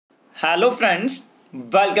Hello friends,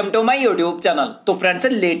 welcome to my YouTube channel. तो friends,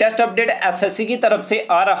 latest update SSC की तरफ से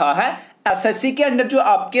आ रहा है। एसएससी के अंडर जो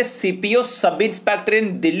आपके सीपीओ सब इंस्पेक्टर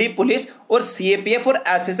इन दिल्ली पुलिस और सीएपीएफ और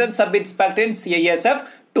असिस्टेंट सब इंस्पेक्टर इन सीआईएसएफ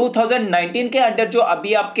 2019 के अंडर जो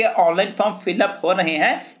अभी आपके ऑनलाइन फॉर्म फिलअप हो रहे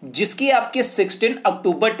हैं, जिसकी आपके 16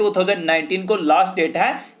 अक्टूबर 2019 को लास्ट डेट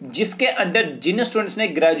है, जिसके अंडर जिन स्टूडेंट्स ने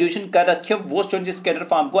ग्रेजुएशन कर रखी है वो स्टूडेंट्स इसके अंडर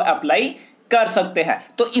फॉर्म को अप्लाई कर सकते हैं।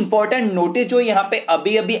 तो इंपॉर्टेंट नोटिस जो यहां पे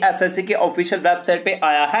अभी अभी एसएससी के ऑफिशियल वेबसाइट पे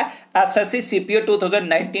आया है एसएससी सीपीओ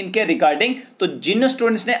 2019 के रिगार्डिंग। तो जिन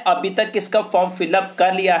स्टूडेंट्स ने अभी तक इसका फॉर्म फिलअप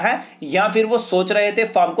कर लिया है या फिर वो सोच रहे थे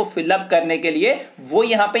फॉर्म को फिलअप करने के लिए, वो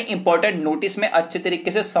यहां पे इंपॉर्टेंट नोटिस में अच्छे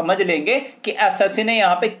तरीके से समझ लेंगे कि एसएससी ने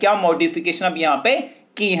यहां पे क्या मॉडिफिकेशन अब यहां पे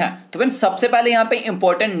की है। तो फ्रेंड्स, सबसे पहले यहां पे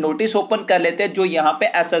इंपॉर्टेंट नोटिस ओपन कर लेते हैं जो यहां पे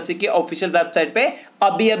एसएससी की ऑफिशियल वेबसाइट पे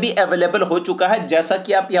अभी अभी अवेलेबल हो चुका है। जैसा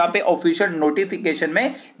कि आप यहां पे ऑफिशियल नोटिफिकेशन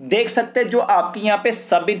में देख सकते हैं, जो आपकी यहां पे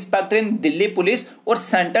सब इंस्पेक्टर इन दिल्ली पुलिस और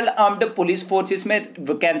सेंट्रल आर्म्ड पुलिस फोर्सेस में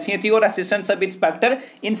वैकेंसी थी और असिस्टेंट सब इंस्पेक्टर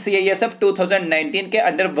इन सीआईएसएफ 2019 के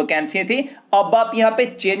अंडर वैकेंसी थी। अब आप यहां पे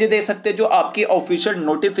चेंज दे सकते हैं जो आपकी ऑफिशियल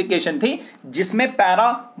नोटिफिकेशन थी, जिसमें पैरा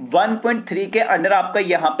 1.3 के अंडर आपका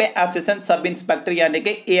यहां पे असिस्टेंट सब इंस्पेक्टर यानी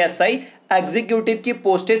कि ASI एग्जीक्यूटिव की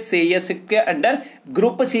पोस्ट है सीआईएसएफ के अंडर,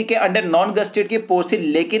 ग्रुप सी के अंडर नॉन गस्टेड की पोस्ट है।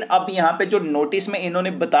 लेकिन अब यहां पे जो नोटिस में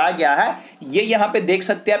इन्होंने बताया गया है, ये यहां पे देख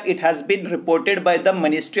सकते हैं आप, it has been reported by the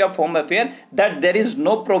ministry of home affair that there is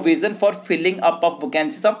no provision for filling up of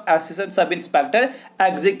vacancies of assistant sub inspector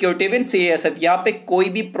executive in CISF. यहां पे कोई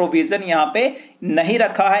भी प्रोविजन यहां पे नहीं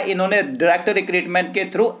रखा है इन्होंने डायरेक्ट रिक्रूटमेंट के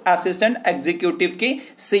थ्रू असिस्टेंट एग्जीक्यूटिव की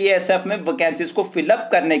सीआईएसएफ में वैकेंसीज को फिलअप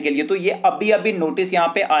करने के लिए। तो ये अभी अभी नोटिस यहां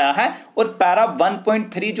पे आया है और पैरा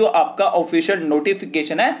 1.3 जो आपका ऑफिशियल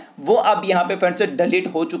नोटिफिकेशन है वो अब यहां पे फ्रेंड्स डिलीट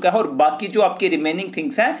हो चुका है और बाकी जो आपकी रिमेनिंग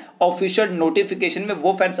थिंग्स हैं ऑफिशियल नोटिफिकेशन में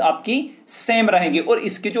वो फ्रेंड्स आपकी सेम रहेंगी। और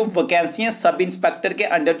इसकी जो वैकेंसी है सब इंस्पेक्टर के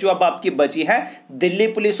अंडर जो अब आपकी बची है दिल्ली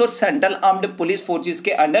पुलिस और सेंट्रल आर्म्ड पुलिस फोर्सेस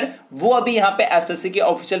के अंडर, वो अभी यहां पे एसएससी की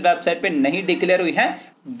ऑफिशियल वेबसाइट पे नहीं डिक्लेयर हुई है।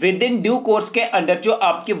 विद इन ड्यू कोर्स के अंडर जो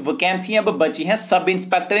आपकी वैकेंसी अब बची हैं सब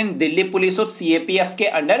इंस्पेक्टर इन दिल्ली पुलिस और सीएपीएफ के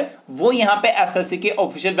अंडर, वो यहां पे एसएससी के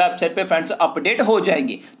ऑफिशियल वेबसाइट पे फ्रेंड्स अपडेट हो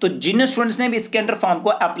जाएंगी। तो जिन स्टूडेंट्स ने भी इसके अंडर फॉर्म को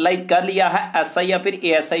अप्लाई कर लिया है एसआई या फिर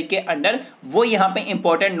एएसआई के अंडर, वो यहां पे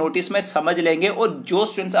इंपॉर्टेंट नोटिस में समझ लेंगे। और जो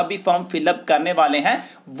स्टूडेंट्स अभी फॉर्म फिलअप करने वाले हैं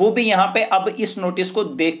वो भी यहां पे अब इस नोटिस को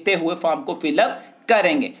देखते हुए फॉर्म को फिलअप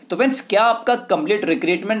करेंगे। तो फ्रेंड्स, क्या आपका कंप्लीट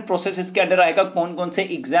रिक्रूटमेंट प्रोसेस इसके अंडर रहेगा, कौन कौन से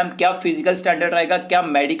एग्जाम, क्या फिजिकल स्टैंडर्ड रहेगा, क्या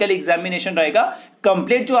मेडिकल एग्जामिनेशन रहेगा,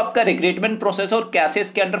 कंप्लीट जो आपका रिक्रूटमेंट प्रोसेस और कैसे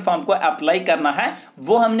इसके अंडर फॉर्म को अप्लाई करना है,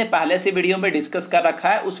 वो हमने पहले से वीडियो में डिस्कस कर रखा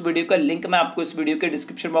है। उस वीडियो का लिंक मैं आपको इस वीडियो के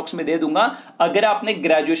डिस्क्रिप्शन बॉक्स में दे दूंगा। अगर आपने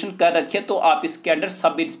ग्रेजुएशन कर रखी है तो आप इसके अंडर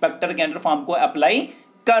सब इंस्पेक्टर के अंडर फॉर्म को अप्लाई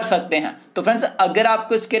कर सकते हैं। तो फ्रेंड्स, अगर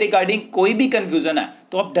आपको इसके रिगार्डिंग कोई भी कंफ्यूजन है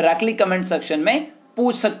तो आप डायरेक्टली कमेंट सेक्शन में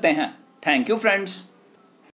पूछ सकते हैं। Thank you friends.